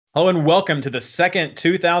Hello and welcome to the second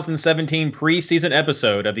 2017 preseason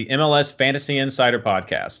episode of the MLS Fantasy Insider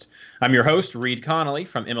Podcast. I'm your host, Reed Connolly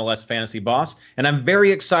from MLS Fantasy Boss, and I'm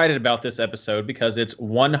very excited about this episode because it's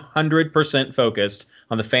 100% focused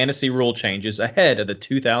on the fantasy rule changes ahead of the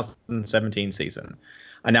 2017 season.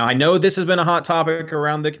 Now, I know this has been a hot topic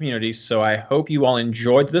around the community, so I hope you all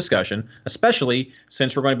enjoyed the discussion, especially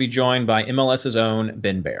since we're going to be joined by MLS's own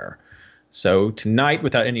Ben Bear. So tonight,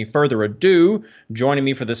 without any further ado, joining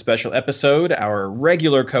me for this special episode, our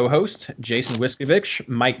regular co-host, Jason Wiskovich,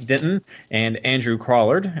 Mike Denton, and Andrew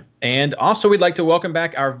Crawlard. And also, we'd like to welcome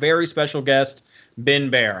back our very special guest, Ben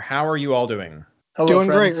Bear. How are you all doing? Hello, doing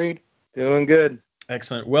friends. great, Reed. Doing good.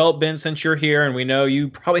 Excellent. Well, Ben, since you're here and we know you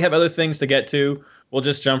probably have other things to get to, we'll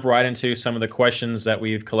just jump right into some of the questions that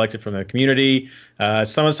we've collected from the community,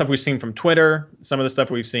 some of the stuff we've seen from Twitter, some of the stuff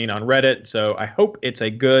we've seen on Reddit. So I hope it's a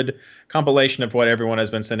good compilation of what everyone has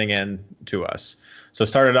been sending in to us. So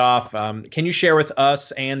started off, can you share with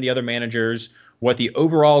us and the other managers what the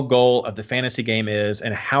overall goal of the fantasy game is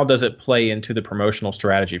and how does it play into the promotional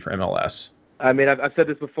strategy for MLS? I mean, I've said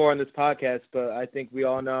this before on this podcast, but I think we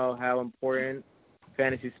all know how important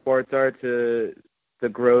fantasy sports are to the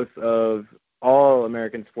growth of all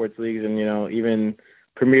American sports leagues, and even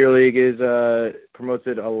Premier League is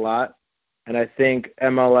promoted a lot. And I think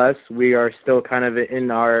MLS, we are still kind of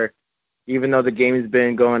in our, even though the game's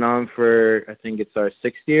been going on for, I think it's our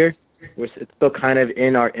sixth year, it's still kind of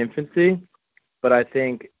in our infancy. But I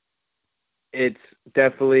think it's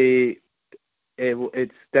definitely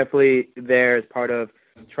there as part of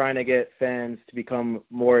trying to get fans to become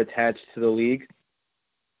more attached to the league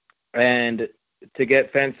and to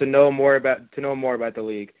get fans to know more about the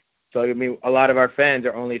league. So I mean, a lot of our fans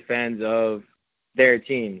are only fans of their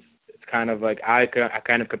teams. It's kind of like I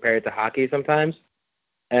kind of compare it to hockey sometimes.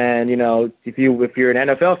 And if you're an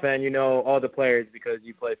NFL fan, you know all the players because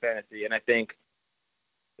you play fantasy. And I think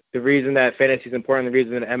the reason that fantasy is important, the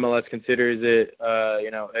reason that MLS considers it,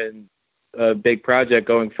 a big project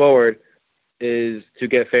going forward, is to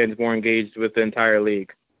get fans more engaged with the entire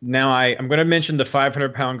league. Now, I'm going to mention the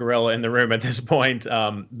 500-pound gorilla in the room at this point.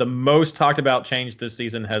 The most talked about change this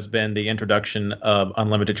season has been the introduction of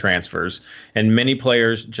unlimited transfers, and many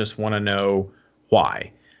players just want to know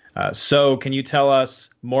why. So can you tell us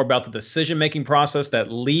more about the decision-making process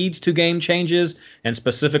that leads to game changes, and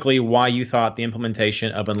specifically why you thought the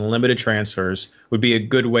implementation of unlimited transfers would be a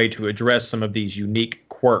good way to address some of these unique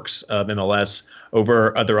quirks of MLS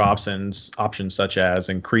over other options such as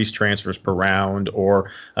increased transfers per round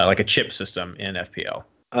or like a chip system in FPL?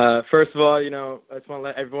 First of all, I just want to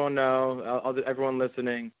let everyone know, everyone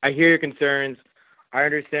listening, I hear your concerns. I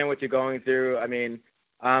understand what you're going through. I mean,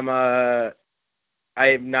 I'm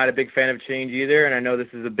not a big fan of change either, and I know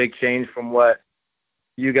this is a big change from what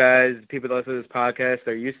you guys, people that listen to this podcast,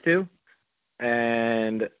 are used to,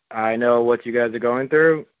 and I know what you guys are going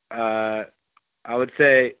through. I would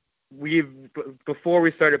say before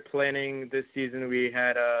we started planning this season, we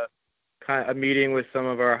had a meeting with some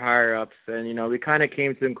of our higher ups, and we kind of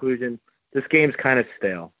came to the conclusion this game's kind of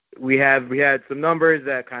stale. We had some numbers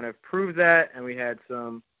that kind of prove that, and we had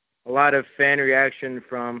a lot of fan reaction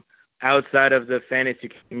from outside of the fantasy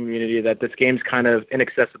community that this game's kind of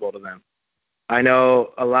inaccessible to them. I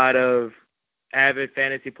know a lot of avid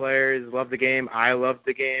fantasy players love the game. I love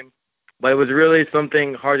the game. But it was really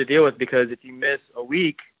something hard to deal with because if you miss a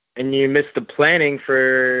week and you miss the planning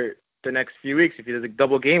for the next few weeks, if there's a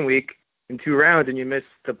double game week in 2 rounds and you miss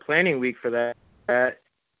the planning week for that,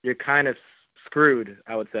 you're kind of screwed,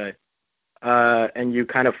 I would say. And you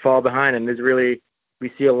kind of fall behind. And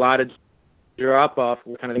we see a lot of drop off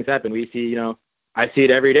what kind of things happen. We see, I see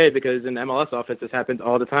it every day because in the MLS office, this happens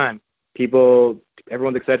all the time.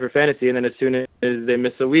 Everyone's excited for fantasy, and then as soon as they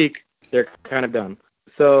miss a week, they're kind of done.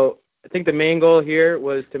 So I think the main goal here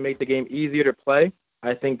was to make the game easier to play.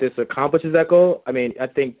 I think this accomplishes that goal. I mean, I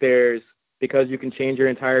think because you can change your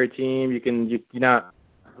entire team, you're not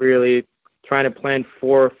really trying to plan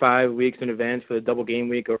 4 or 5 weeks in advance for the double game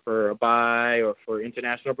week or for a bye or for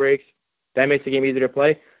international breaks. That makes the game easier to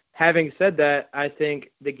play. Having said that, I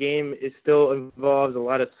think the game still involves a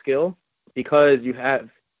lot of skill because you have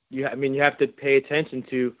to pay attention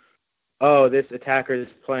to, this attacker is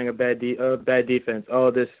playing a bad defense.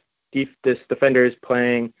 This defender is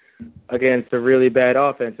playing against a really bad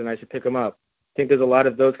offense, and I should pick him up. I think there's a lot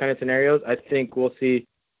of those kind of scenarios. I think we'll see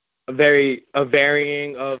a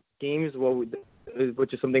varying of teams,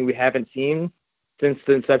 which is something we haven't seen since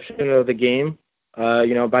the inception of the game. By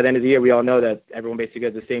the end of the year, we all know that everyone basically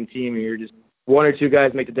has the same team, and you're just 1 or 2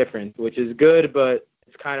 guys make the difference, which is good, but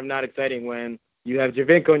it's kind of not exciting when you have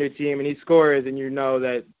Javinko on your team and he scores, and you know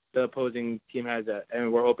that the opposing team has that,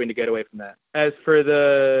 and we're hoping to get away from that. As for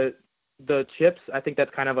the chips, I think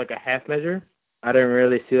that's kind of like a half measure. I didn't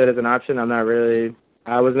really see that as an option.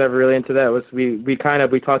 I was never really into that.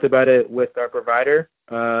 We talked about it with our provider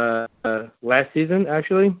last season,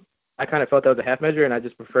 actually. I kind of felt that was a half measure, and I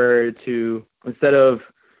just preferred to, instead of,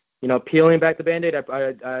 peeling back the Band-Aid,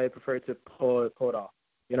 I prefer to pull it off.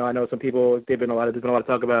 I know some people, there's been a lot of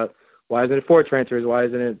talk about why isn't it 4 transfers? Why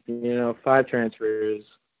isn't it, 5 transfers?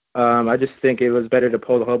 I just think it was better to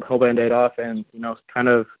pull the whole Band-Aid off and, kind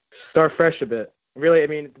of start fresh a bit. Really, I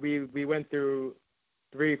mean, we went through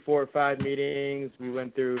 3, 4, 5 meetings. We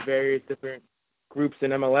went through various different groups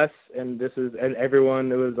in MLS, and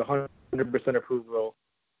everyone, it was 100% approval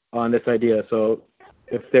on this idea. So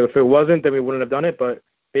if it wasn't, then we wouldn't have done it, but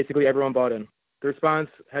basically everyone bought in. The response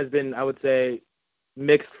has been, I would say,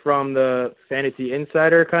 mixed from the fantasy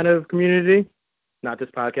insider kind of community, not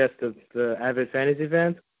this podcast, the avid fantasy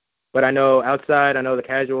fans. But I know outside, the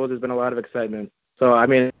casuals, there's been a lot of excitement. So, I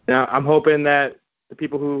mean, I'm hoping that the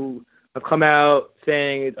people who have come out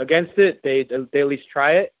saying against it, they at least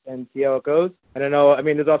try it and see how it goes. And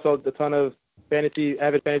there's also a ton of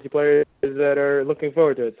avid fantasy players that are looking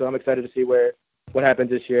forward to it. So I'm excited to see what happens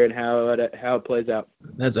this year and how it plays out.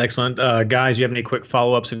 That's excellent. Guys, you have any quick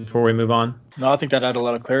follow-ups before we move on? No, I think that added a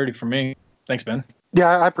lot of clarity for me. Thanks, Ben. Yeah,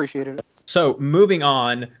 I appreciated it. So moving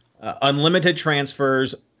on, unlimited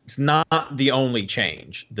transfers. It's not the only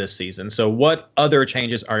change this season. So what other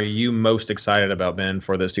changes are you most excited about, Ben,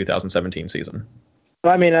 for this 2017 season?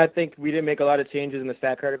 Well, I think we didn't make a lot of changes in the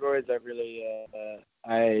stat categories.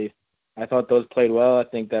 I thought those played well. I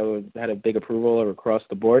think that had a big approval across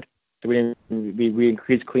the board. So we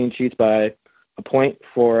increased clean sheets by a point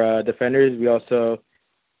for defenders. We also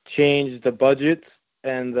changed the budgets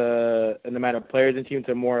and the amount of players in team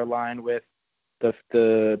to more align with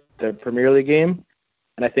the Premier League game.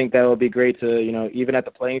 And I think that will be great to, even at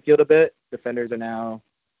the playing field a bit. Defenders are now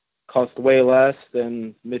cost way less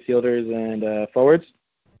than midfielders and forwards.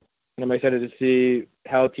 And I'm excited to see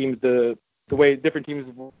how teams, the way different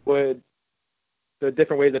teams the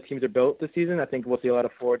different ways that teams are built this season. I think we'll see a lot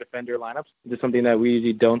of 4 defender lineups. This is something that we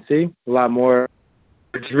usually don't see. A lot more.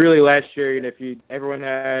 It's really last year, everyone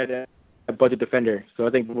had a budget defender. So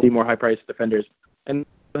I think we'll see more high-priced defenders. And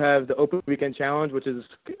we'll have the Open Weekend Challenge,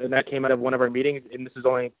 and that came out of one of our meetings, and this is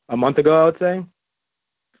only a month ago, I would say,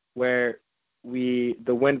 where the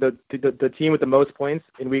team with the most points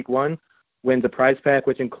in week 1 wins a prize pack,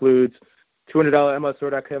 which includes $200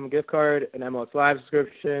 MLSstore.com gift card, an MLS Live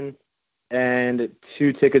subscription, and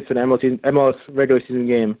 2 tickets to the MLS regular season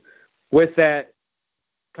game. With that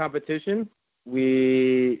competition,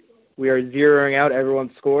 we are zeroing out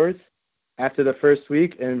everyone's scores after the first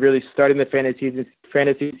week and really starting the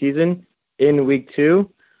fantasy season in week 2,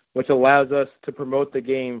 which allows us to promote the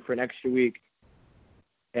game for an extra week.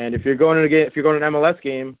 And if you're going to an MLS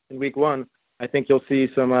game in week 1, I think you'll see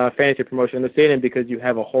some fantasy promotion in the stadium because you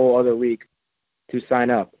have a whole other week to sign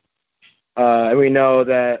up. And we know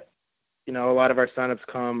that a lot of our signups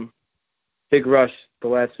come big rush the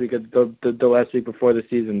last week the last week before the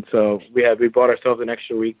season. So we bought ourselves an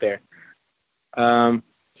extra week there.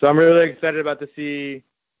 So I'm really excited about to see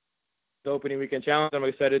the Opening Weekend Challenge. I'm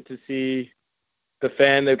excited to see the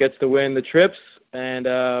fan that gets to win the trips. And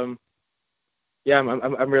I'm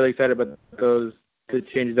really excited about the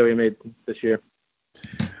changes that we made this year.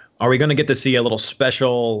 Are we going to get to see a little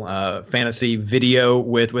special fantasy video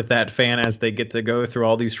with that fan as they get to go through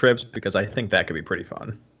all these trips? Because I think that could be pretty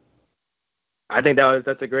fun. I think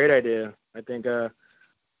that's a great idea. I think if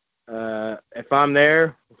I'm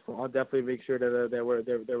there, I'll definitely make sure that we're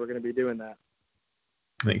going to be doing that.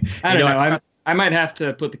 I don't know. I might have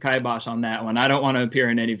to put the kibosh on that one. I don't want to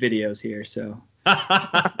appear in any videos here, so.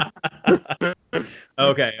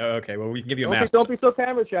 Okay. Well, we can give you a mask. Don't be so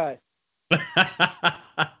camera shy.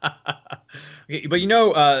 Okay,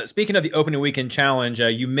 but speaking of the Opening Weekend Challenge,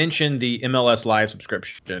 you mentioned the MLS Live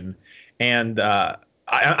subscription, and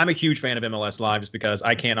I'm a huge fan of MLS Live just because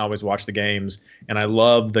I can't always watch the games, and I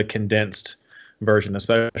love the condensed version,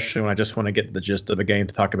 especially when I just want to get the gist of the game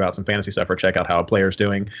to talk about some fantasy stuff or check out how a player's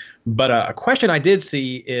doing. But a question I did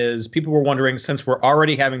see is people were wondering, since we're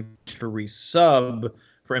already having to resub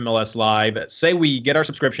for MLS Live, say we get our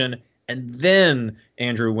subscription and then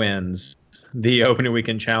Andrew wins the Opening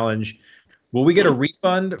Weekend Challenge, will we get a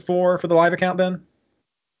refund for the live account then?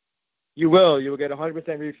 You will. You will get a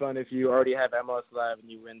 100% refund if you already have MLS Live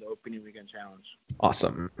and you win the Opening Weekend Challenge.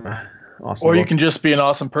 Awesome. Or you can just be an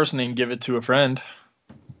awesome person and give it to a friend.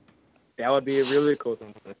 That would be a really cool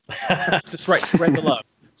thing. That's right. Spread the love.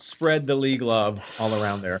 spread the league love all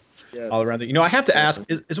around there. Yeah. All around there. You know, I have to ask,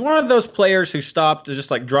 is one of those players who stopped, just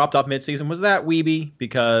like dropped off midseason, was that Weeby?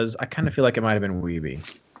 Because I kind of feel like it might have been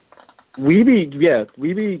Weeby.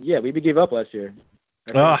 Weeby gave up last year.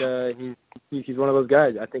 I think he's one of those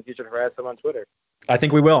guys. I think you should harass him on Twitter. I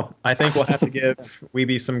think we will. I think we'll have to give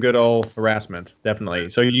Weeby some good old harassment, definitely.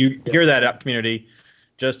 So you hear that up, community.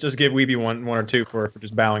 Just give Weeby one or two for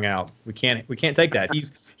just bowing out. We can't take that.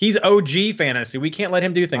 He's OG fantasy. We can't let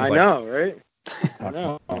him do things like that. I know, right? I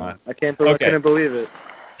know. I couldn't believe it.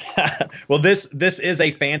 Well, this is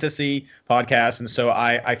a fantasy podcast, and so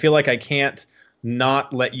I feel like I can't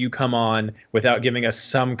not let you come on without giving us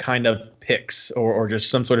some kind of picks or just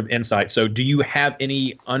some sort of insight. So do you have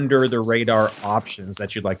any under the radar options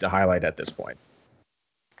that you'd like to highlight at this point?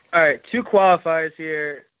 All right, 2 qualifiers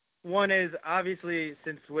here. One is obviously,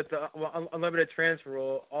 since with the unlimited transfer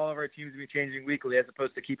rule, all of our teams will be changing weekly as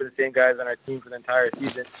opposed to keeping the same guys on our team for the entire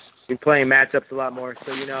season. We're playing matchups a lot more,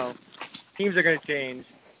 so teams are going to change.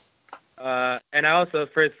 And I also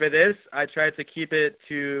for this, I tried to keep it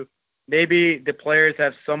to maybe the players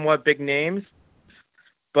have somewhat big names,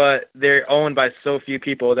 but they're owned by so few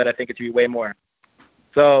people that I think it should be way more.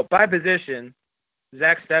 So by position,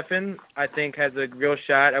 Zach Steffen, I think, has a real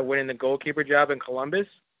shot at winning the goalkeeper job in Columbus.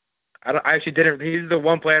 I actually didn't. He's the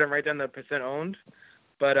one player I didn't write down the percent owned,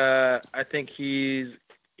 but I think he's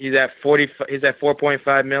at 40. He's at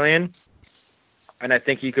 4.5 million, and I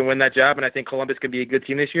think he can win that job. And I think Columbus could be a good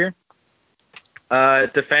team this year.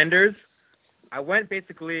 Defenders, I went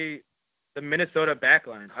basically the Minnesota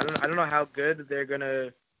backline. I don't know how good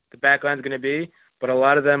the backline's gonna be, but a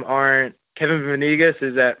lot of them aren't. Kevin Venegas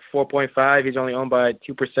is at 4.5. He's only owned by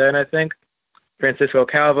 2%, I think. Francisco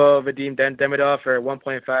Calvo, Vadim Demidov are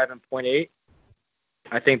 1.5 and 0.8.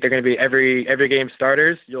 I think they're going to be every game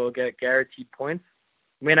starters. You'll get guaranteed points.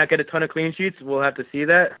 You may not get a ton of clean sheets. We'll have to see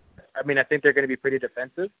that. I mean, I think they're going to be pretty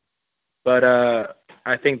defensive, but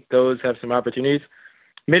I think those have some opportunities.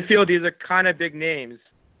 Midfield, these are kind of big names,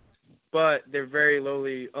 but they're very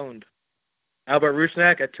lowly owned. Albert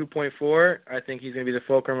Rusnak at 2.4. I think he's going to be the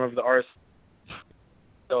fulcrum of the Arsenal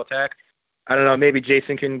attack. I don't know. Maybe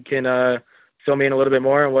Jason can fill me in a little bit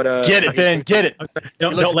more on what. Get it, Ben. Get it.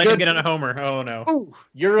 Don't let him get on a homer. Oh no. Ooh,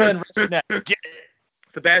 you're in Rusnak. Get it.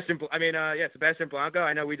 Sebastian Blanco.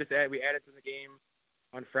 I know we added to the game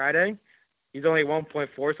on Friday. He's only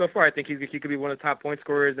 1.4 so far. I think he could be one of the top point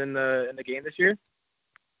scorers in the game this year.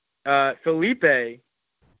 Felipe.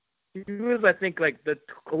 He was, I think, like the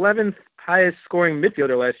 11th highest scoring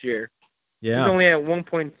midfielder last year. Yeah. He's only at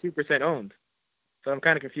 1.2% owned. So I'm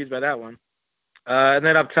kind of confused by that one. And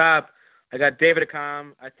then up top, I got David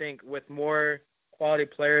Accam. I think with more quality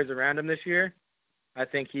players around him this year, I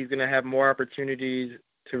think he's going to have more opportunities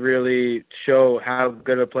to really show how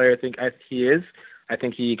good of a player I think he is. I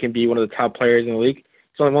think he can be one of the top players in the league.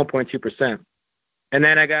 It's only 1.2%. And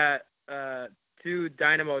then I got 2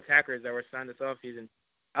 Dynamo attackers that were signed this offseason.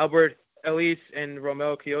 Albert Ellis and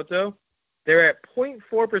Romel Kyoto. They're at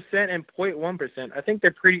 0.4% and 0.1%. I think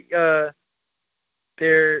they're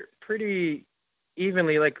pretty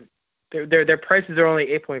evenly, like their prices are only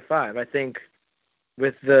 8.5. I think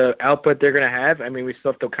with the output they're gonna have, I mean, we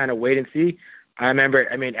still have to kind of wait and see.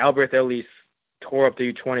 Albert Ellis tore up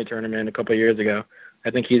the U20 tournament a couple of years ago. I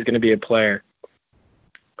think he's gonna be a player.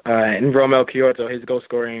 And Romel Kyoto, his goal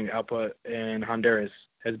scoring output in Honduras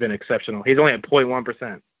has been exceptional. He's only at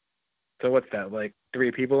 0.1%. So what's that, like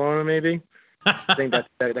 3 people on him maybe? I think that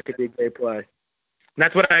could be a great play. And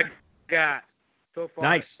that's what I got so far.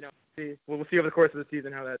 Nice. We'll see over the course of the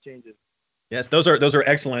season how that changes. Yes, those are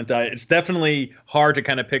excellent. It's definitely hard to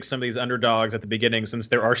kind of pick some of these underdogs at the beginning since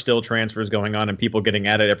there are still transfers going on and people getting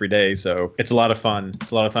at it every day. So it's a lot of fun.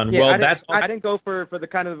 Yeah, well, I didn't go for the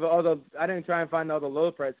kind of I didn't try and find all the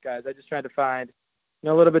low price guys. I just tried to find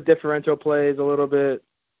a little bit differential plays, a little bit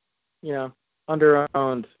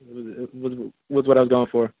under-owned was what I was going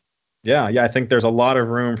for. Yeah, I think there's a lot of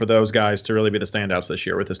room for those guys to really be the standouts this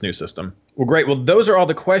year with this new system. Well, great. Well, those are all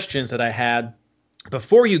the questions that I had.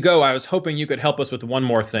 Before you go, I was hoping you could help us with one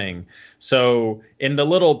more thing. So in the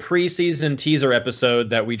little preseason teaser episode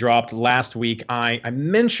that we dropped last week, I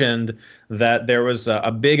mentioned that there was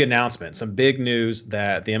a big announcement, some big news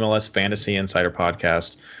that the MLS Fantasy Insider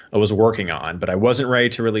podcast was working on, but I wasn't ready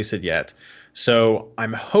to release it yet. So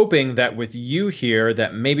I'm hoping that with you here,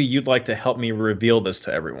 that maybe you'd like to help me reveal this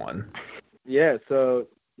to everyone. Yeah, so,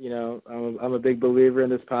 I'm a big believer in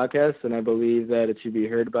this podcast, and I believe that it should be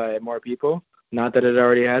heard by more people. Not that it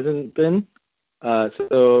already hasn't been.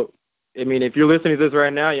 So, if you're listening to this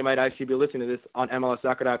right now, you might actually be listening to this on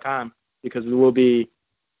MLSsoccer.com because we will be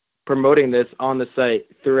promoting this on the site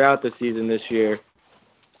throughout the season this year.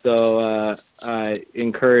 So I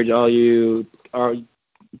encourage all the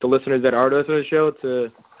listeners that are listening to the show to,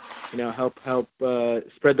 help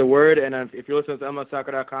spread the word. And if you're listening to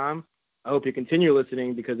MLSsoccer.com, I hope you continue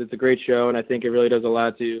listening because it's a great show, and I think it really does a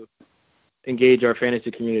lot to engage our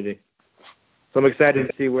fantasy community. So I'm excited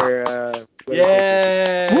to see where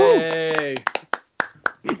Yay!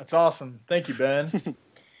 That's awesome. Thank you, Ben.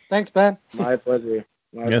 Thanks, Ben. My pleasure.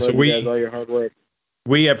 My so pleasure, guys, all your hard work.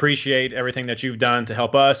 We appreciate everything that you've done to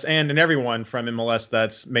help us and everyone from MLS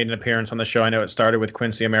that's made an appearance on the show. I know it started with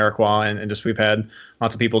Quincy Amarikwa, and just we've had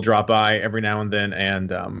lots of people drop by every now and then,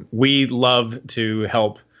 and we love to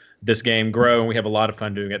help this game grow, and we have a lot of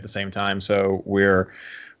fun doing it at the same time. So we're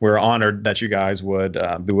honored that you guys would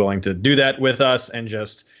be willing to do that with us and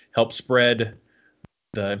just help spread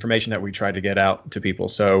the information that we try to get out to people.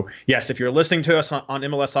 So yes, if you're listening to us on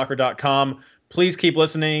MLSsoccer.com, please keep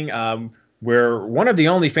listening. We're one of the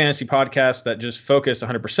only fantasy podcasts that just focus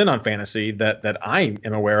 100% on fantasy that I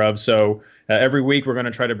am aware of. So every week we're going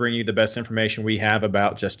to try to bring you the best information we have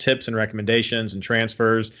about just tips and recommendations and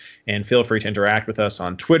transfers. And feel free to interact with us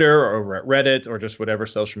on Twitter or over at Reddit or just whatever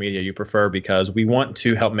social media you prefer, because we want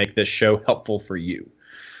to help make this show helpful for you.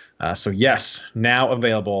 So yes, now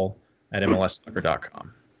available at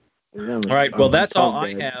MLSsoccer.com. All right. Well, that's all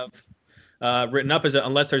I have written up. Is it,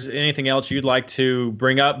 unless there's anything else you'd like to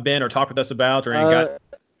bring up, Ben, or talk with us about, or any guys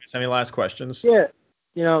any last questions?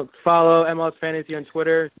 Yeah, follow MLS Fantasy on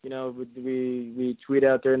Twitter. We tweet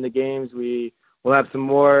out during the games. We will have some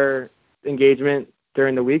more engagement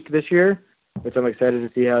during the week this year, which I'm excited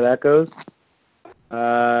to see how that goes.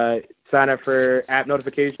 Sign up for app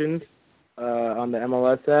notifications on the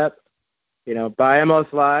MLS app. Buy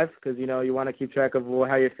MLS Live because you want to keep track of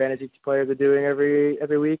how your fantasy players are doing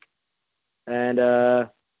every week. And I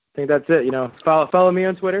think that's it. Follow me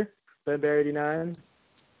on Twitter, BenBear89.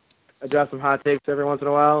 I drop some hot takes every once in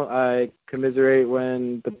a while. I commiserate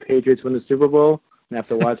when the Patriots win the Super Bowl and have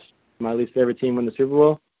to watch my least favorite team win the Super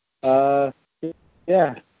Bowl.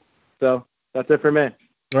 Yeah. So that's it for me. All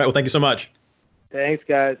right. Well, thank you so much. Thanks,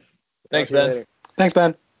 guys. Thanks, Ben. Thanks,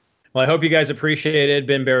 Ben. Well, I hope you guys appreciated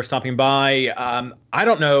Ben Bear stopping by. I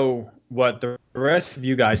don't know what the rest of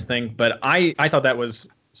you guys think, but I thought that was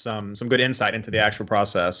some good insight into the actual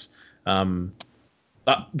process.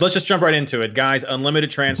 Let's just jump right into it, guys. Unlimited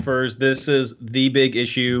transfers. This is the big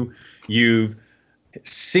issue. You've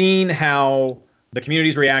seen how the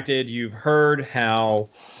community's reacted. You've heard how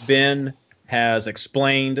Ben has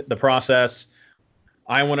explained the process.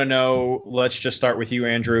 I want to know, let's just start with you,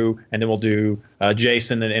 Andrew, and then we'll do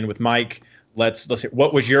Jason and end with Mike. Let's see,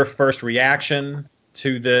 what was your first reaction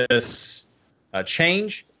to this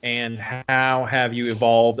change, and how have you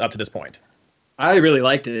evolved up to this point? I really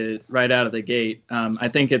liked it right out of the gate. I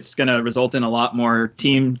think it's going to result in a lot more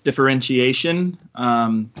team differentiation,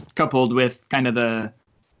 coupled with kind of the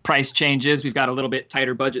price changes. We've got a little bit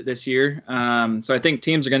tighter budget this year. So I think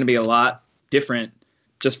teams are going to be a lot different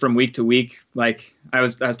just from week to week. Like I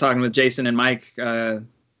was talking with Jason and Mike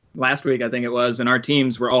last week, I think it was, and our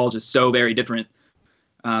teams were all just so very different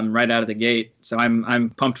right out of the gate. So I'm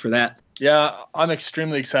pumped for that. Yeah, I'm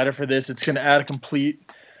extremely excited for this. It's going to add a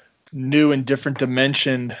complete new and different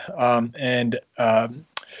dimension and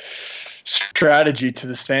strategy to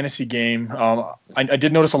this fantasy game. I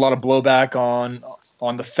did notice a lot of blowback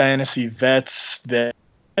on the fantasy vets that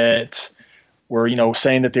were,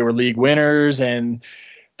 saying that they were league winners and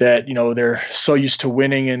that, they're so used to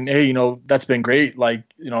winning, and hey, that's been great. Like,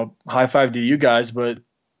 high five to you guys, but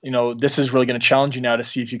this is really going to challenge you now to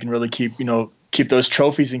see if you can really keep those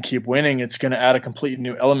trophies and keep winning. It's going to add a complete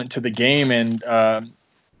new element to the game. And,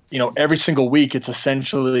 every single week it's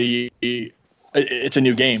essentially, it's a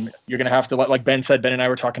new game. You're going to have to, like Ben said, Ben and I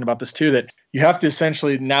were talking about this too, that you have to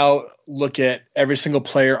essentially now look at every single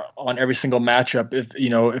player on every single matchup.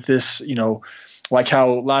 If this, like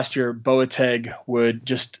how last year Boateng would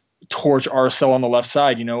just torch RSL on the left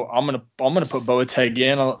side, I'm gonna put Boateng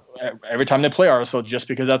in every time they play RSL just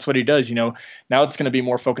because that's what he does. Now it's going to be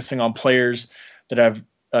more focusing on players that have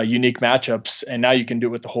unique matchups, and now you can do it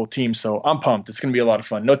with the whole team. So I'm pumped. It's going to be a lot of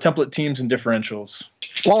fun. No template teams and differentials.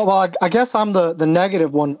 Well, I guess I'm the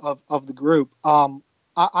negative one of the group.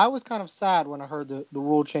 I was kind of sad when I heard the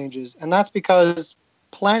rule changes, and that's because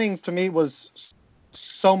planning to me was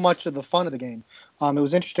so much of the fun of the game. It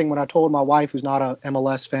was interesting when I told my wife, who's not a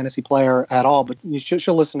MLS fantasy player at all, but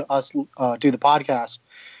she'll listen to us do the podcast.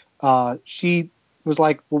 She was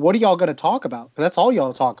like, well, what are y'all going to talk about? That's all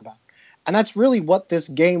y'all talk about. And that's really what this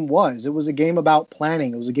game was. It was a game about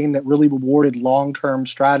planning. It was a game that really rewarded long-term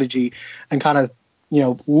strategy and kind of,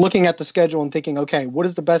 looking at the schedule and thinking, okay, what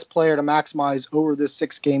is the best player to maximize over this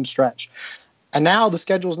 6-game stretch? And now the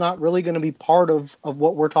schedule is not really going to be part of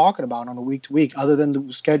what we're talking about on a week to week, other than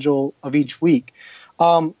the schedule of each week.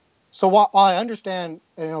 So while I understand,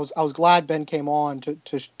 and I was glad Ben came on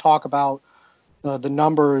to talk about the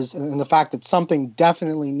numbers and the fact that something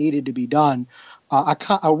definitely needed to be done. I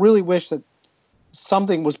really wish that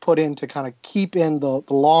something was put in to kind of keep in the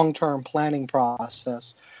long-term planning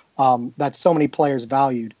process that so many players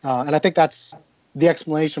valued. And I think that's the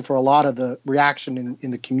explanation for a lot of the reaction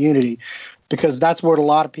in the community, because that's where a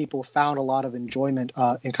lot of people found a lot of enjoyment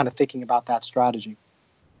in kind of thinking about that strategy.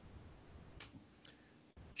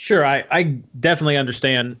 Sure, I definitely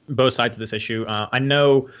understand both sides of this issue. I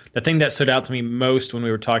know the thing that stood out to me most when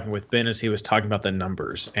we were talking with Ben is he was talking about the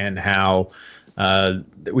numbers and how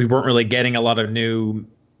we weren't really getting a lot of new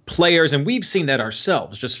players, and we've seen that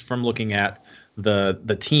ourselves just from looking at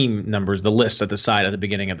the team numbers, the lists at the side at the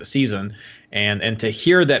beginning of the season, and to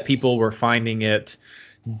hear that people were finding it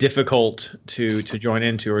difficult to join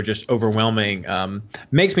into or just overwhelming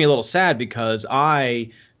makes me a little sad, because I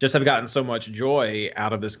just have gotten so much joy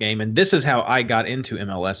out of this game. And this is how I got into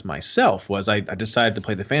MLS myself, was I decided to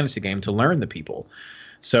play the fantasy game to learn the people.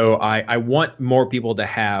 So I want more people to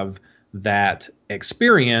have that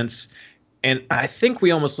experience. And I think we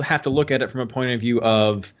almost have to look at it from a point of view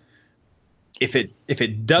of if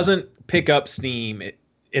it doesn't pick up steam,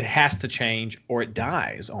 it has to change or it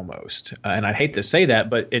dies almost. And I hate to say that,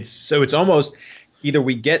 but it's almost either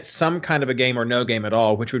we get some kind of a game or no game at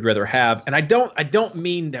all, which we'd rather have. And I don't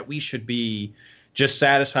mean that we should be just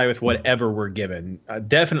satisfied with whatever we're given.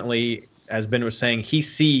 Definitely, as Ben was saying, he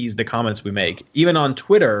sees the comments we make. Even on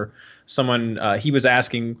Twitter, someone he was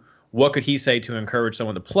asking what could he say to encourage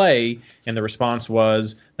someone to play, and the response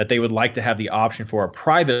was that they would like to have the option for a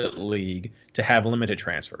private league to have limited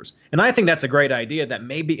transfers. And I think that's a great idea, that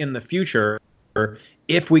maybe in the future,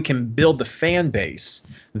 if we can build the fan base,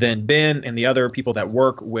 then Ben and the other people that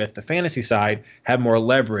work with the fantasy side have more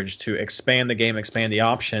leverage to expand the game, expand the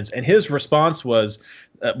options. And his response was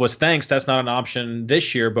thanks, that's not an option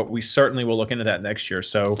this year, but we certainly will look into that next year.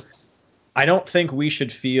 So I don't think we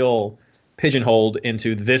should feel pigeonholed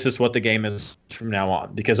into this is what the game is from now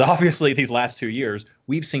on, because obviously these last 2 years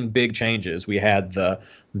we've seen big changes. We had the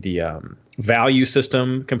value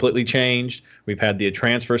system completely changed. We've had the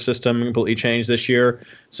transfer system completely changed this year.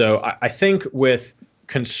 So I think with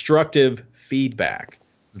constructive feedback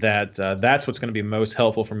that that's what's going to be most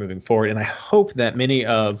helpful for moving forward. And I hope that many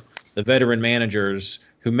of the veteran managers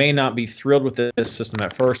who may not be thrilled with this system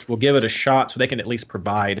at first will give it a shot so they can at least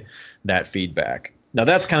provide that feedback. Now,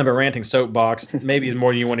 that's kind of a ranting soapbox. Maybe it's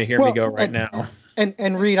more than you want to hear me go right now.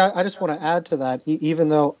 And Reed, I just want to add to that, even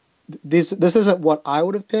though this isn't what I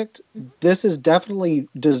would have picked, this is definitely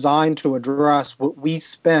designed to address what we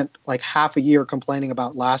spent like half a year complaining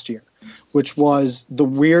about last year, which was the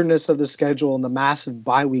weirdness of the schedule and the massive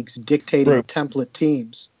bye weeks dictating template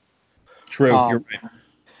teams. True, you're right.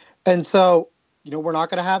 And so, we're not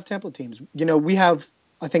going to have template teams. We have,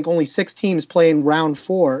 I think, only 6 teams playing round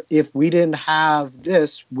 4. If we didn't have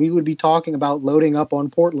this, we would be talking about loading up on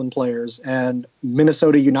Portland players and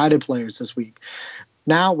Minnesota United players this week.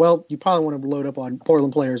 Now, well, you probably want to load up on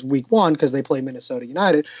Portland players week 1 because they play Minnesota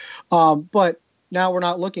United. But now we're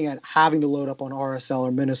not looking at having to load up on RSL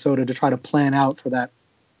or Minnesota to try to plan out for that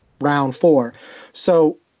round 4.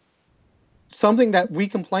 So something that we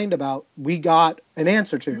complained about, we got an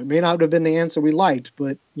answer to. It may not have been the answer we liked,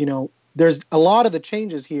 but, there's a lot of the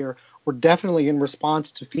changes here were definitely in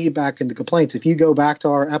response to feedback and the complaints. If you go back to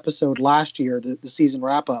our episode last year, the season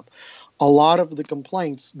wrap-up, a lot of the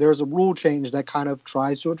complaints, there's a rule change that kind of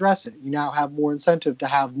tries to address it. You now have more incentive to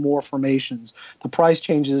have more formations. The price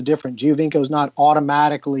change is different. Giovinco's not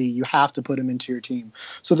automatically, you have to put him into your team.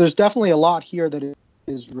 So there's definitely a lot here that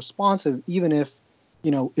is responsive, even if,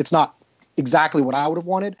 it's not exactly what I would have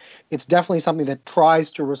wanted. It's definitely something that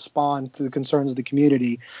tries to respond to the concerns of the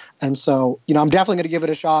community. And so, I'm definitely going to give it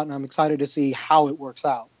a shot, and I'm excited to see how it works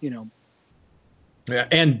out, Yeah,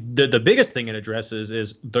 and the biggest thing it addresses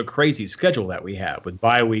is the crazy schedule that we have with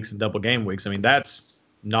bye weeks and double game weeks. I mean, that's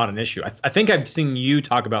not an issue. I think I've seen you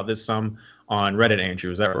talk about this some on Reddit,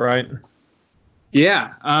 Andrew. Is that right?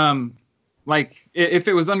 Yeah. Like if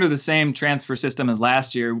it was under the same transfer system as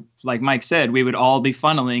last year, like Mike said, we would all be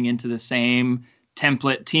funneling into the same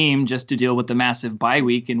template team just to deal with the massive bye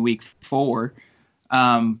week in week 4.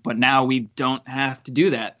 But now we don't have to do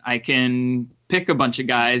that. I can pick a bunch of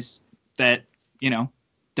guys that,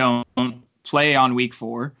 don't play on week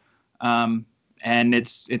 4. And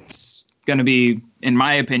it's going to be, in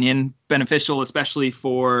my opinion, beneficial, especially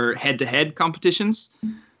for head-to-head competitions.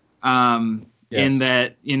 Yes. In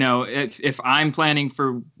that, if I'm planning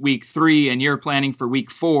for week 3 and you're planning for week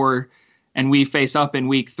 4, and we face up in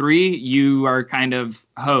week 3, you are kind of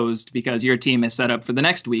hosed because your team is set up for the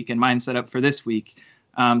next week and mine's set up for this week.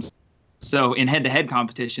 So in head-to-head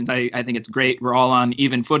competitions, I think it's great. We're all on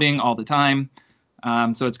even footing all the time.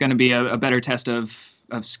 So it's going to be a better test of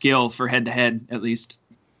skill for head-to-head, at least.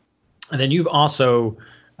 And then you've also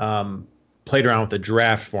played around with the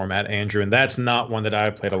draft format, Andrew, and that's not one that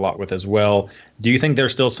I've played a lot with as well. Do you think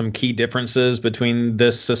there's still some key differences between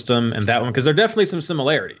this system and that one? Because there are definitely some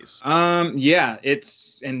similarities. Yeah,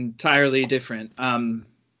 it's entirely different.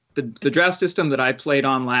 The draft system that I played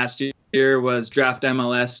on last year was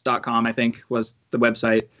draftmls.com, I think was the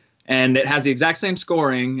website. And it has the exact same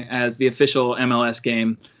scoring as the official MLS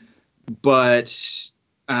game, but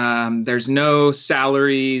there's no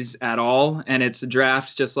salaries at all. And it's a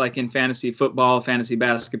draft just like in fantasy football, fantasy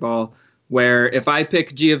basketball, where if I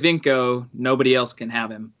pick Giovinco, nobody else can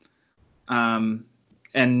have him.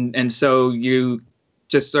 And so you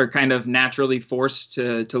just are kind of naturally forced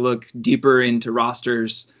to look deeper into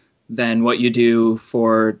rosters than what you do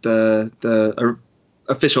for the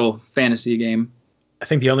official fantasy game. I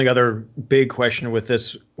think the only other big question with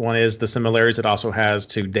this one is the similarities it also has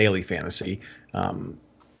to daily fantasy.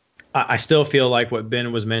 I still feel like what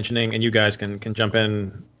Ben was mentioning, and you guys can jump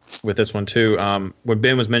in with this one too. What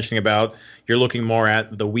Ben was mentioning about you're looking more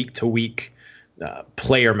at the week-to-week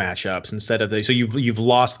player matchups instead of so you've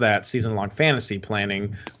lost that season-long fantasy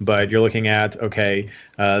planning, but you're looking at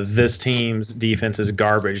this team's defense is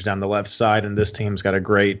garbage down the left side, and this team's got a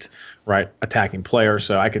great right attacking player,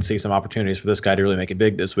 so I could see some opportunities for this guy to really make it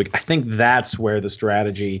big this week. I think that's where the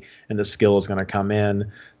strategy and the skill is going to come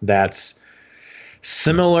in. That's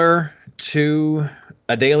similar to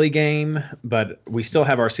a daily game, but we still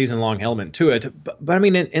have our season-long element to it. But I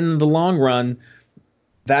mean, in the long run,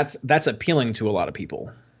 that's appealing to a lot of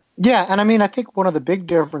people. Yeah, and I mean, I think one of the big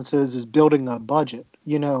differences is building a budget.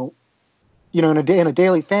 In a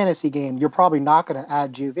daily fantasy game, you're probably not going to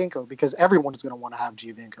add Giovinco because everyone's going to want to have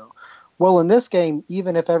Giovinco. Well, in this game,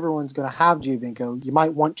 even if everyone's going to have Giovinco, you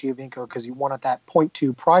might want Giovinco because you wanted that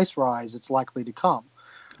 0.2 price rise that's likely to come.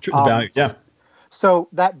 True, the value, yeah. So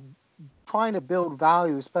that trying to build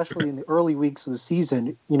value, especially in the early weeks of the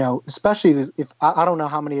season, especially if I don't know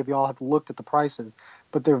how many of y'all have looked at the prices,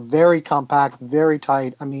 but they're very compact, very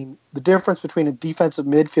tight. I mean, the difference between a defensive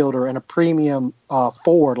midfielder and a premium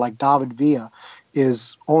forward like David Villa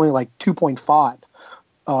is only like 2.5.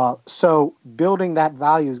 So building that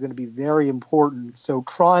value is going to be very important. So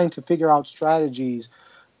trying to figure out strategies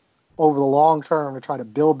over the long term to try to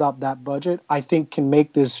build up that budget, I think can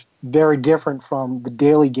make this very different from the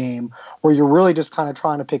daily game where you're really just kind of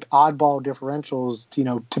trying to pick oddball differentials,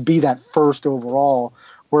 to be that first overall.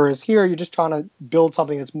 Whereas here, you're just trying to build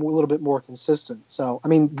something that's a little bit more consistent. So, I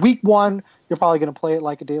mean, week 1, you're probably going to play it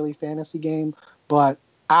like a daily fantasy game. But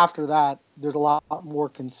after that, there's a lot more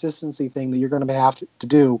consistency thing that you're going to have to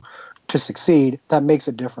do to succeed that makes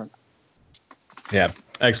it different. Yeah,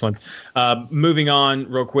 excellent. Moving on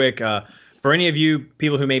real quick. For any of you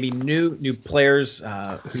people who may be new players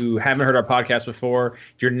who haven't heard our podcast before,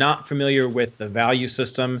 if you're not familiar with the value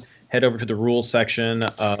system, head over to the rules section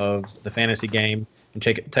of the fantasy game and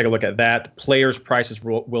take a look at that. Players' prices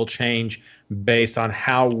will change based on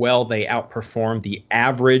how well they outperform the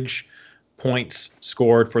average points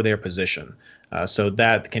scored for their position. So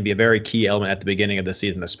that can be a very key element at the beginning of the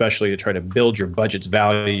season, especially to try to build your budget's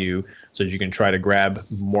value so that you can try to grab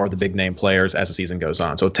more of the big name players as the season goes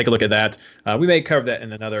on. So take a look at that. We may cover that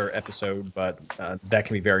in another episode, but that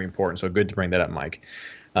can be very important. So good to bring that up, Mike.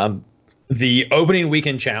 The opening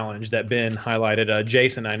weekend challenge that Ben highlighted,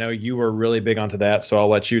 Jason, I know you were really big onto that, so I'll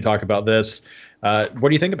let you talk about this. What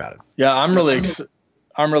do you think about it? Yeah, I'm really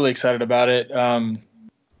excited about it.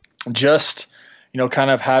 Kind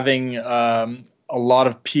of having a lot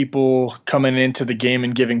of people coming into the game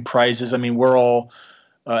and giving prizes. I mean, we're all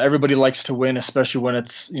everybody likes to win, especially when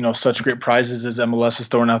it's such great prizes as MLS is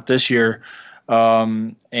throwing out this year.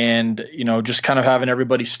 Just kind of having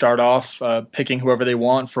everybody start off picking whoever they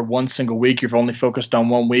want for one single week. You've only focused on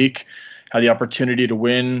 1 week, had the opportunity to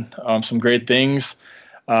win some great things.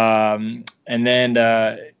 Week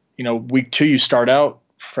 2, you start out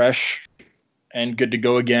fresh and good to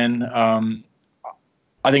go again.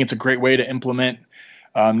 I think it's a great way to implement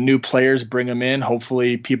new players, bring them in.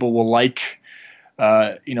 Hopefully people will like,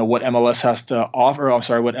 what MLS has to offer.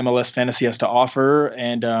 What MLS Fantasy has to offer.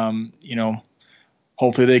 And,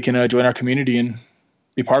 hopefully they can join our community and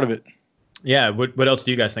be part of it. Yeah. What else do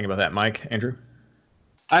you guys think about that, Mike, Andrew?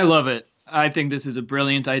 I love it. I think this is a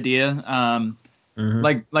brilliant idea.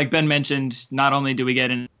 Like Ben mentioned, not only do we get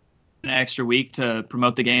an extra week to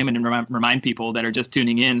promote the game and remind people that are just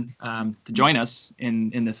tuning in to join us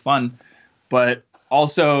in this fun, but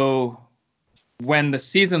also when the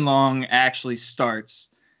season long actually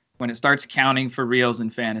starts, when it starts counting for reals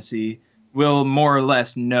in fantasy, we'll more or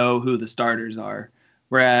less know who the starters are.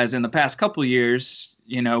 Whereas in the past couple years,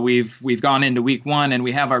 we've gone into week one and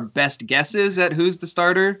we have our best guesses at who's the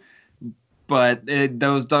starter, but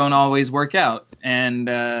those don't always work out. And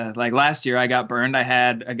like last year, I got burned. I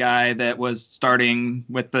had a guy that was starting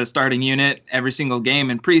with the starting unit every single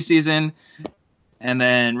game in preseason, and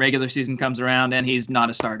then regular season comes around and he's not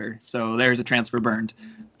a starter. So there's a transfer burned.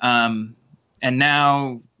 And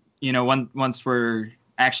now, once we're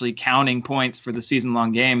actually counting points for the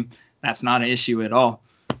season-long game, that's not an issue at all.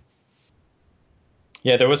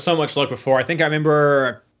 Yeah, there was so much luck before. I think I remember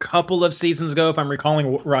a couple of seasons ago, if I'm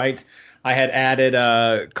recalling right, I had added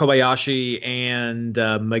Kobayashi and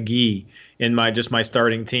McGee in my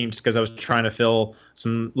starting team just because I was trying to fill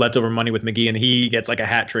some leftover money with McGee, and he gets like a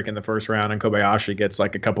hat trick in the first round, and Kobayashi gets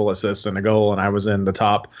like a couple assists and a goal, and I was in the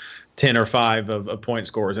top 10 or 5 of point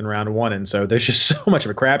scorers in round one. And so there's just so much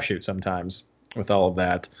of a crapshoot sometimes with all of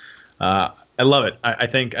that. I love it. I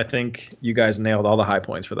think you guys nailed all the high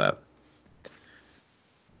points for that.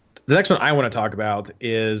 The next one I want to talk about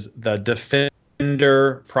is the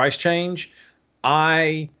defender price change.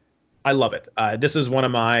 I love it. This is one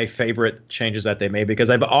of my favorite changes that they made because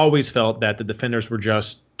I've always felt that the defenders were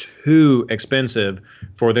just too expensive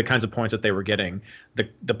for the kinds of points that they were getting.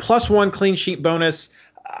 The +1 clean sheet bonus,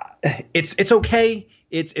 it's okay.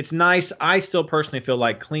 It's nice. I still personally feel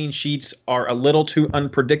like clean sheets are a little too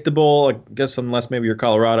unpredictable, I guess, unless maybe you're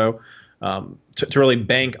Colorado, to really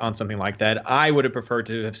bank on something like that. I would have preferred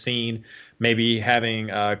to have seen maybe having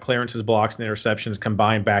clearances, blocks, and interceptions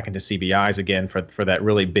combined back into CBIs again for that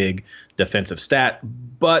really big defensive stat.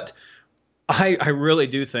 But I really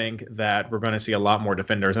do think that we're going to see a lot more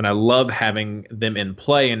defenders, and I love having them in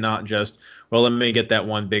play and not just, well, let me get that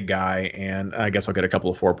one big guy, and I guess I'll get a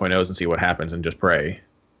couple of 4.0s and see what happens and just pray.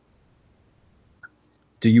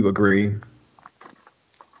 Do you agree?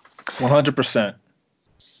 100%.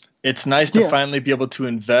 It's nice to finally be able to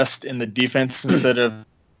invest in the defense instead of,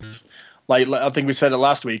 like I think we said it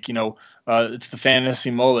last week, it's the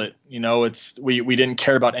fantasy mullet. It's we didn't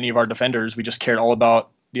care about any of our defenders. We just cared all about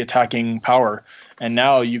the attacking power. And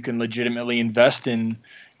now you can legitimately invest in,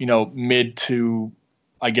 mid to,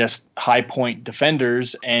 I guess, high point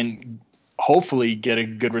defenders and hopefully get a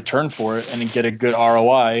good return for it and get a good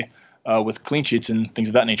ROI with clean sheets and things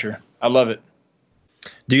of that nature. I love it.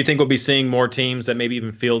 Do you think we'll be seeing more teams that maybe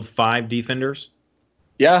even field 5 defenders?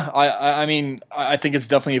 Yeah, I mean, I think it's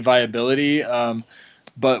definitely a viability.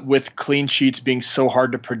 But with clean sheets being so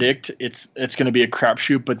hard to predict, it's going to be a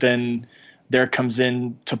crapshoot. But then there comes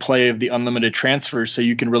in to play of the unlimited transfers, so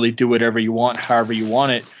you can really do whatever you want, however you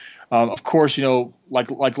want it. Of course,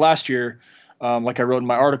 like last year, like I wrote in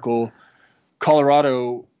my article,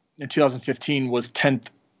 Colorado in 2015 was 10th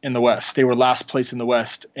in the West. They were last place in the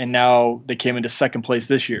West, and now they came into second place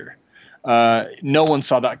this year. No one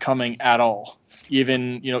saw that coming at all.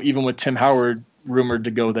 Even with Tim Howard rumored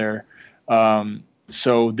to go there.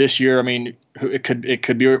 So this year, I mean, it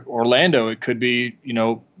could be Orlando, it could be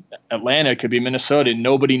Atlanta, it could be Minnesota.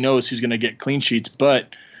 Nobody knows who's going to get clean sheets, but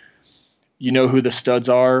who the studs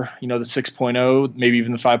are. The 6.0, maybe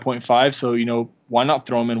even the 5.5. So why not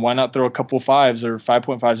throw them in? Why not throw a couple 5s or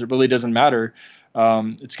 5.5s? It really doesn't matter.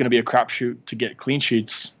 It's going to be a crapshoot to get clean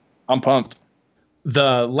sheets. I'm pumped.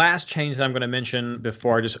 The last change that I'm going to mention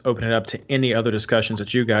before I just open it up to any other discussions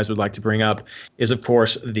that you guys would like to bring up is, of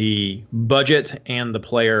course, the budget and the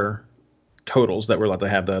player totals that we're allowed to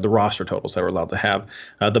have, the roster totals that we're allowed to have.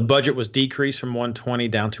 The budget was decreased from 120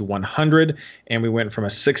 down to 100, and we went from a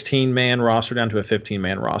 16-man roster down to a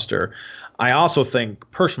 15-man roster. I also think,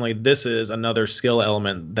 personally, this is another skill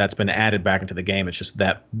element that's been added back into the game. It's just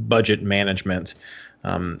that budget management.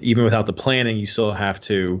 Even without the planning, you still have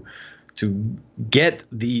to get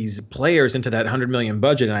these players into that 100 million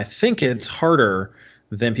budget. And I think it's harder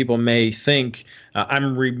than people may think.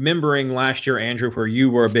 I'm remembering last year, Andrew, where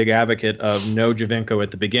you were a big advocate of no Giovinco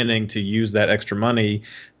at the beginning to use that extra money.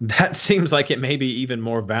 That seems like it may be even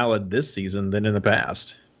more valid this season than in the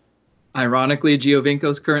past. Ironically,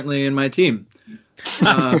 Giovinco's currently in my team.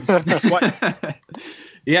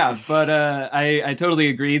 Yeah, but I totally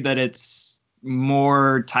agree that it's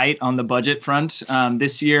more tight on the budget front.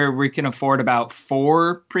 This year, we can afford about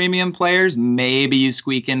 4 premium players. Maybe you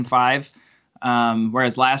squeak in 5.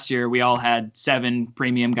 Whereas last year, we all had 7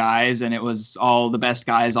 premium guys, and it was all the best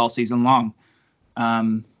guys all season long.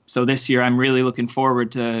 So this year, I'm really looking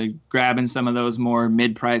forward to grabbing some of those more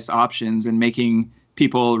mid-price options and making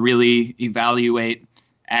people really evaluate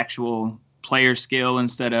actual player skill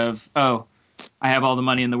instead of, I have all the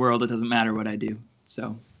money in the world. It doesn't matter what I do.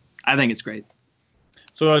 So I think it's great.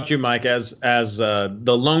 So what about you, Mike, as the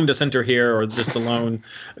lone dissenter here, or just the lone,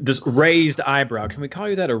 this raised eyebrow? Can we call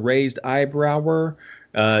you that, a raised eyebrower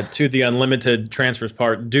to the unlimited transfers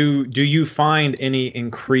part? Do you find any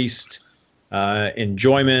increased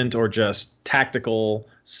enjoyment or just tactical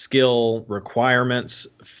skill requirements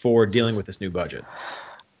for dealing with this new budget?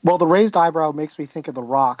 Well, the raised eyebrow makes me think of The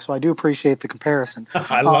Rock, so I do appreciate the comparison.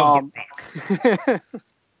 I love The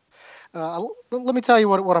Rock. Let me tell you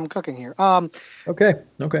what I'm cooking here. Okay.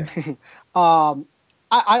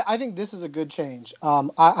 I think this is a good change.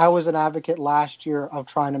 I was an advocate last year of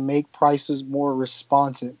trying to make prices more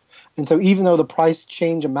responsive. And so even though the price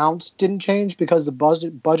change amounts didn't change because the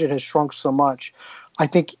budget has shrunk so much, I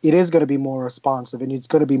think it is going to be more responsive, and it's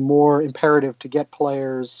going to be more imperative to get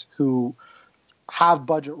players who have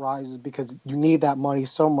budget rises because you need that money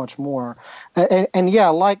so much more. And yeah,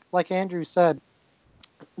 like Andrew said,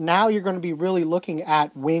 now you're going to be really looking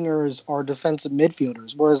at wingers or defensive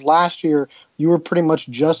midfielders, whereas last year you were pretty much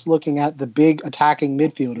just looking at the big attacking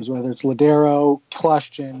midfielders, whether it's Ladero,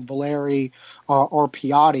 Kleshtin, Valeri, or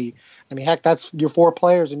Piatti. I mean, heck, that's your 4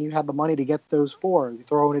 players, and you had the money to get those 4. You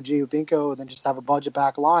throw in a Giovinco and then just have a budget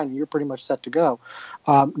back line, and you're pretty much set to go.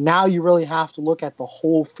 Now you really have to look at the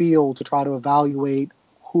whole field to try to evaluate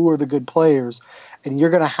who are the good players. And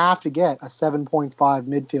you're going to have to get a 7.5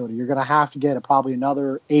 midfielder. You're going to have to get probably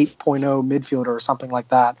another 8.0 midfielder or something like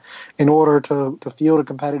that in order to field a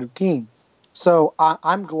competitive team. So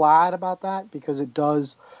I'm glad about that because it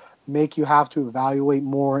does make you have to evaluate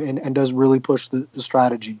more and does really push the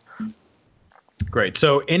strategy. Great.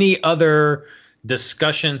 So any other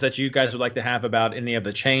discussions that you guys would like to have about any of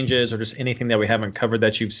the changes or just anything that we haven't covered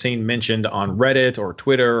that you've seen mentioned on Reddit or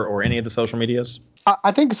Twitter or any of the social medias?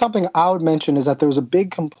 I think something I would mention is that there was a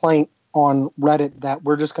big complaint on Reddit that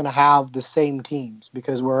we're just going to have the same teams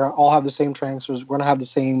because we're all have the same transfers. We're going to have the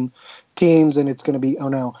same teams, and it's going to be, oh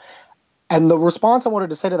no. And the response I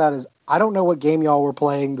wanted to say to that is, I don't know what game y'all were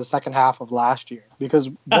playing the second half of last year,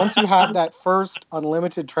 because once you have that first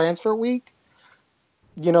unlimited transfer week,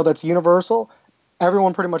 that's universal,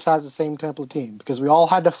 everyone pretty much has the same template team because we all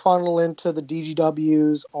had to funnel into the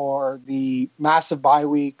DGWs or the massive bye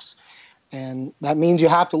weeks. And that means you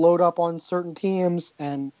have to load up on certain teams,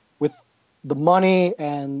 and with the money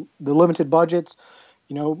and the limited budgets,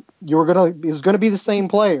 it was going to be the same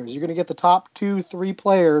players. You're going to get the top 2-3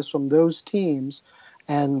 players from those teams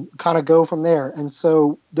and kind of go from there. And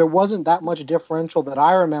so there wasn't that much differential that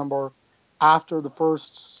I remember after the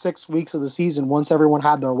first 6 weeks of the season once everyone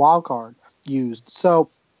had their wild card used. So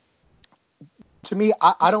to me,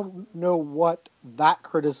 I don't know what that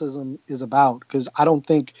criticism is about, because I don't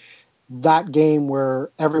think that game where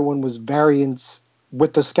everyone was variance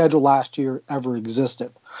with the schedule last year ever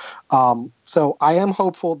existed. So I am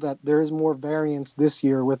hopeful that there is more variance this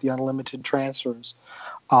year with the unlimited transfers,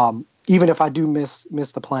 even if I do miss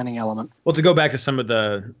the planning element. Well, to go back to some of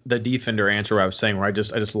the defender answer I was saying, where I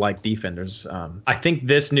just like defenders. I think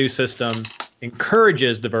this new system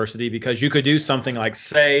encourages diversity because you could do something like,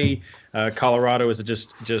 say, Colorado is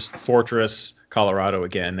just Fortress Colorado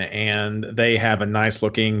again, and they have a nice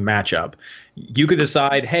looking matchup. You could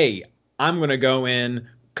decide, hey, I'm going to go in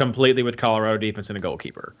completely with Colorado defense and a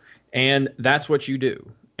goalkeeper. And that's what you do.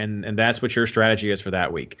 And that's what your strategy is for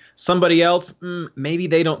that week. Somebody else, maybe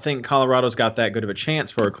they don't think Colorado's got that good of a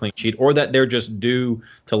chance for a clean sheet, or that they're just due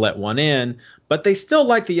to let one in, but they still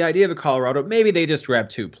like the idea of a Colorado. Maybe they just grab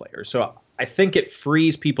 2 players. So I think it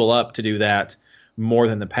frees people up to do that more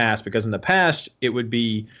than the past, because in the past it would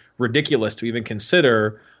be ridiculous to even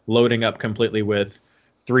consider loading up completely with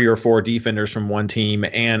 3 or 4 defenders from one team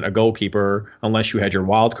and a goalkeeper unless you had your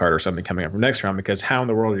wild card or something coming up from next round, because how in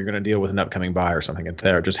the world are you going to deal with an upcoming bye or something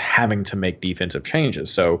there, just having to make defensive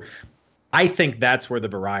changes? So I think that's where the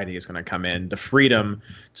variety is going to come in, the freedom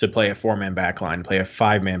to play a 4-man back line, play a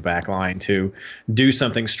 5-man back line, to do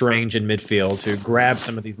something strange in midfield, to grab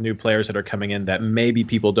some of these new players that are coming in that maybe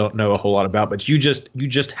people don't know a whole lot about, but you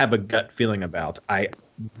just have a gut feeling about.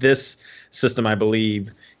 This system, I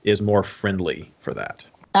believe, is more friendly for that.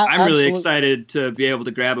 I'm really excited to be able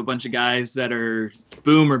to grab a bunch of guys that are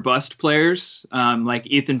boom or bust players. Like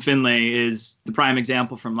Ethan Finlay is the prime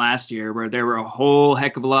example from last year, where there were a whole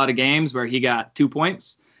heck of a lot of games where he got 2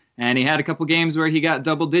 points, and he had a couple games where he got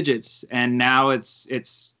double digits. And now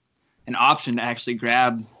it's an option to actually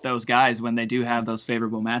grab those guys when they do have those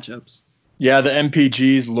favorable matchups. Yeah, the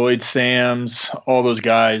MPGs, Lloyd Sams, all those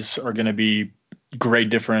guys are going to be great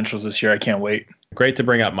differentials this year. I can't wait. Great to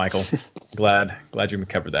bring up, Michael. Glad you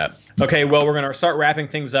covered that. Okay, well, we're going to start wrapping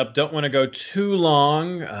things up. Don't want to go too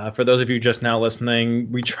long. For those of you just now listening,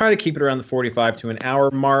 we try to keep it around the 45 to an hour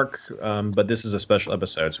mark, but this is a special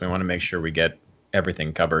episode, so we want to make sure we get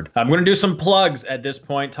everything covered. I'm going to do some plugs at this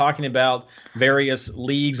point, talking about various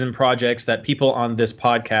leagues and projects that people on this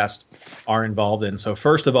podcast are involved in. So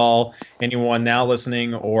first of all, anyone now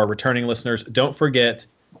listening or returning listeners, don't forget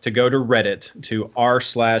to go to Reddit to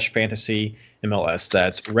r/fantasy MLS.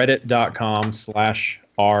 That's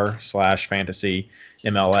reddit.com/r/fantasy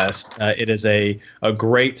MLS. It is a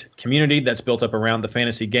great community that's built up around the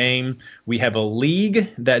fantasy game. We have a league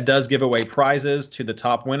that does give away prizes to the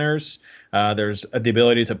top winners. There's the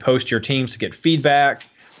ability to post your teams to get feedback.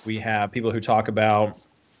 We have people who talk about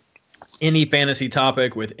any fantasy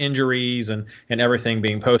topic with injuries and everything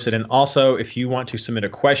being posted. And also, if you want to submit a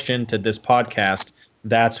question to this podcast,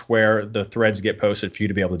 that's where the threads get posted for you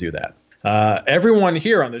to be able to do that. Everyone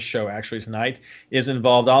here on this show actually tonight is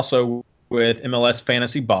involved also with MLS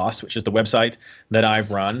Fantasy Boss, which is the website that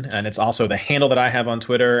I've run. And it's also the handle that I have on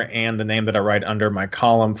Twitter and the name that I write under my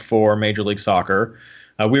column for Major League Soccer.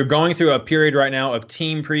 We're going through a period right now of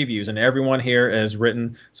team previews, and everyone here has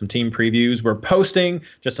written some team previews. We're posting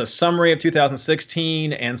just a summary of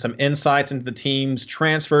 2016 and some insights into the team's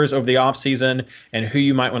transfers over the offseason and who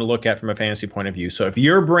you might want to look at from a fantasy point of view. So if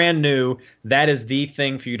you're brand new, that is the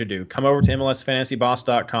thing for you to do. Come over to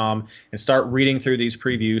MLSFantasyBoss.com and start reading through these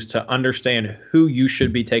previews to understand who you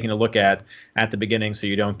should be taking a look at the beginning so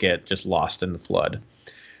you don't get just lost in the flood.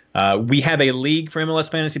 We have a league for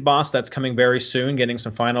MLS Fantasy Boss that's coming very soon, getting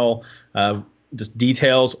some final just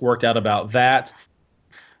details worked out about that.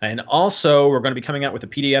 And also, we're going to be coming out with a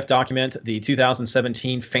PDF document, the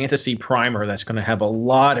 2017 Fantasy Primer, that's going to have a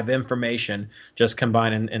lot of information just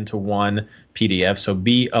combined into one PDF. So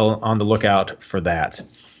be on the lookout for that.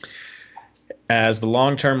 As the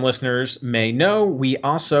long-term listeners may know, we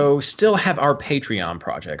also still have our Patreon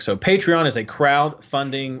project. So Patreon is a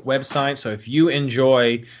crowdfunding website. So if you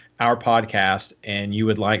enjoy our podcast and you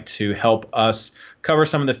would like to help us cover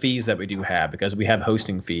some of the fees that we do have, because we have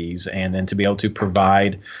hosting fees, and then to be able to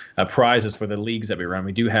provide prizes for the leagues that we run,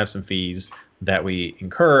 we do have some fees that we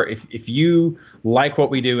incur. If you like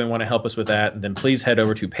what we do and want to help us with that, then please head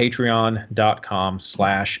over to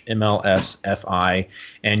patreon.com/MLSFI,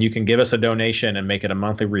 and you can give us a donation and make it a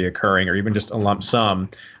monthly reoccurring or even just a lump sum.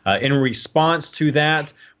 In response to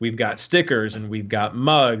that, we've got stickers and we've got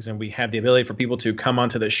mugs, and we have the ability for people to come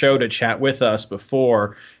onto the show to chat with us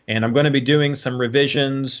before. And I'm going to be doing some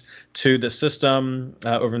revisions to the system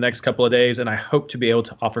over the next couple of days, and I hope to be able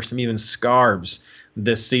to offer some even scarves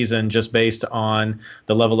this season just based on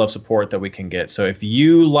the level of support that we can get. So if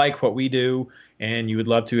you like what we do and you would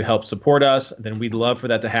love to help support us, then we'd love for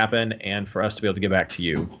that to happen and for us to be able to get back to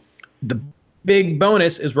you. The big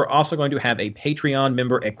bonus is we're also going to have a Patreon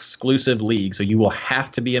member exclusive league. So you will have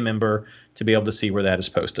to be a member to be able to see where that is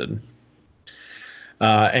posted.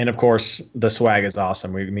 And of course, the swag is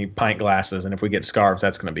awesome. We need pint glasses, and if we get scarves,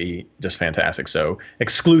 that's going to be just fantastic. So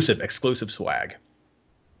exclusive swag.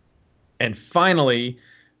 And finally,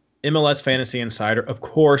 MLS Fantasy Insider, of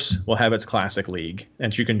course, will have its classic league,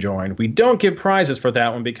 and you can join. We don't give prizes for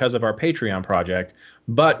that one because of our Patreon project,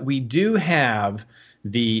 but we do have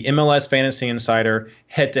the MLS Fantasy Insider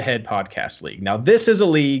Head-to-Head Podcast League. Now, this is a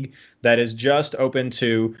league that is just open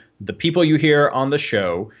to the people you hear on the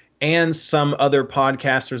show and some other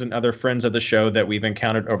podcasters and other friends of the show that we've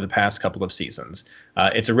encountered over the past couple of seasons.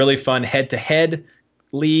 It's a really fun head-to-head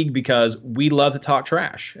league because we love to talk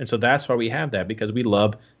trash. And so that's why we have that, because we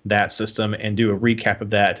love that system and do a recap of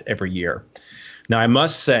that every year. Now, I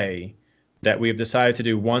must say that we have decided to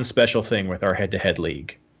do one special thing with our head-to-head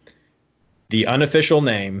league. The official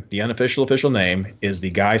name is the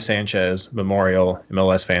Guy Sanchez Memorial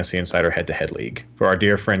MLS Fantasy Insider Head-to-Head League for our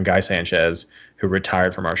dear friend Guy Sanchez, who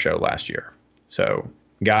retired from our show last year. So,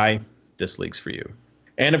 Guy, this league's for you.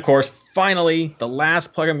 And of course, finally, the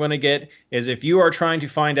last plug I'm going to get is if you are trying to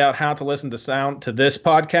find out how to listen to sound to this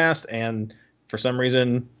podcast and for some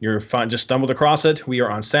reason you're just stumbled across it, we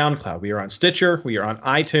are on SoundCloud, we are on Stitcher, we are on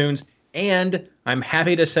iTunes, and I'm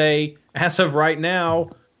happy to say, as of right now,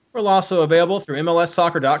 we're also available through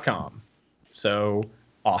MLSsoccer.com. So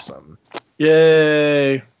awesome.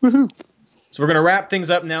 Yay. Woohoo. So we're going to wrap things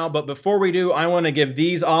up now, but before we do, I want to give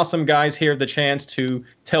these awesome guys here the chance to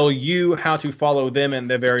tell you how to follow them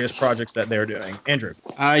and the various projects that they're doing. Andrew.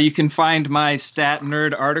 You can find my Stat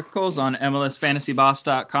Nerd articles on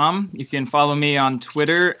MLSFantasyBoss.com. You can follow me on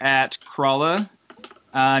Twitter at Crawla.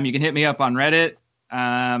 You can hit me up on Reddit.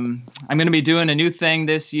 I'm going to be doing a new thing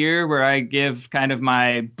this year where I give kind of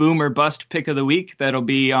my boom or bust pick of the week. That'll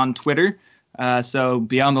be on Twitter. So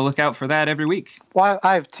be on the lookout for that every week. Well,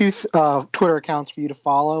 I have two Twitter accounts for you to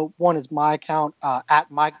follow. One is my account, at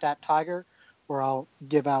Mike.Tiger, where I'll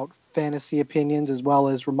give out fantasy opinions as well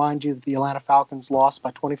as remind you that the Atlanta Falcons lost by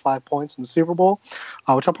 25 points in the Super Bowl,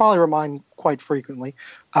 which I'll probably remind quite frequently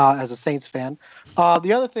as a Saints fan.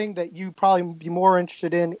 The other thing that you probably be more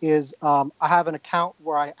interested in is I have an account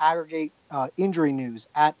where I aggregate injury news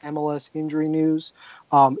at MLS Injury News.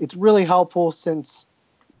 It's really helpful since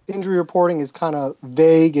injury reporting is kind of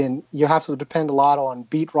vague and you have to depend a lot on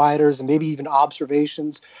beat writers and maybe even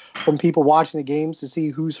observations from people watching the games to see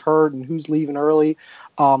who's hurt and who's leaving early.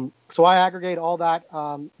 So I aggregate all that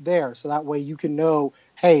there. So that way you can know,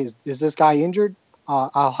 hey, is this guy injured?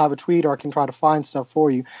 I'll have a tweet or I can try to find stuff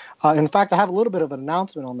for you. In fact, I have a little bit of an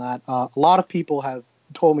announcement on that. A lot of people have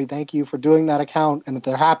told me thank you for doing that account and that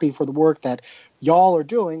they're happy for the work that y'all are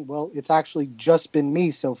doing. Well, it's actually just been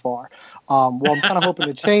me so far. Well, I'm kind of hoping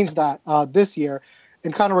to change that this year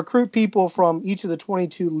and kind of recruit people from each of the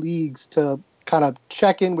 22 leagues to kind of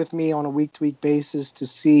check in with me on a week-to-week basis to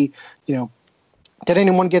see, did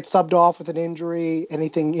anyone get subbed off with an injury,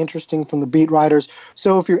 anything interesting from the beat writers.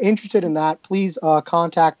 So if you're interested in that, please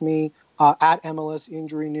contact me at MLS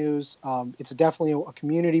Injury News. It's definitely a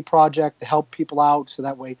community project to help people out so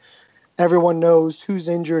that way everyone knows who's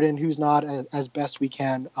injured and who's not as best we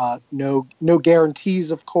can. No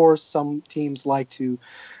guarantees, of course. Some teams like to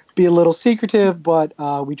be a little secretive, but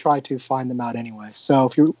we try to find them out anyway. So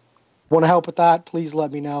if you want to help with that, please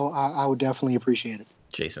let me know. I would definitely appreciate it.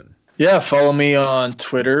 Jason. Yeah, follow me on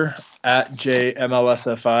Twitter at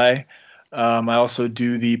JMLSFI. I also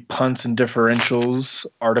do the punts and differentials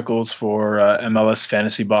articles for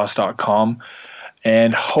MLSFantasyBoss.com.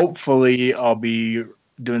 And hopefully I'll be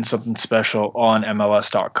doing something special on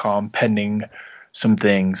MLS.com pending some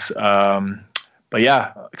things. But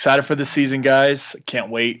yeah, excited for this season, guys. Can't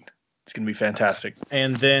wait. It's going to be fantastic.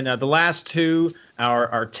 And then the last two,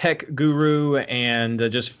 our tech guru and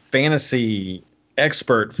just fantasy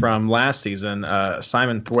expert from last season,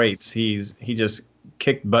 Simon Thwaites. He just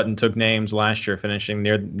kicked butt and took names last year, finishing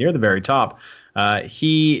near the very top.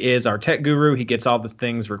 He is our tech guru. He gets all the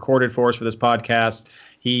things recorded for us for this podcast.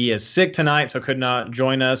 He is sick tonight, so could not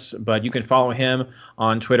join us, but you can follow him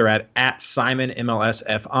on Twitter at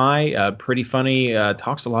SimonMLSFI. Pretty funny,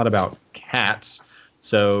 talks a lot about cats.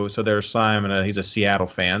 So there's Simon. He's a Seattle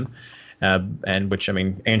fan, and which, I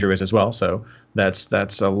mean, Andrew is as well. So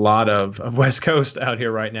that's a lot of West Coast out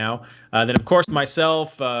here right now. Then, of course,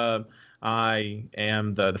 myself, I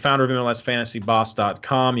am the founder of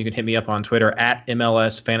MLSFantasyBoss.com. You can hit me up on Twitter at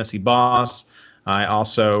MLSFantasyBoss. I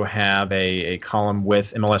also have a column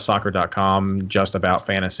with MLSsoccer.com just about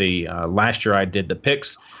fantasy. Last year I did the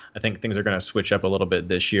picks. I think things are going to switch up a little bit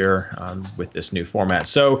this year with this new format.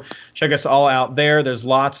 So check us all out there. There's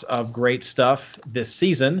lots of great stuff this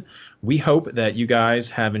season. We hope that you guys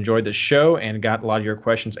have enjoyed the show and got a lot of your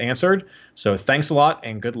questions answered. So thanks a lot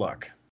and good luck.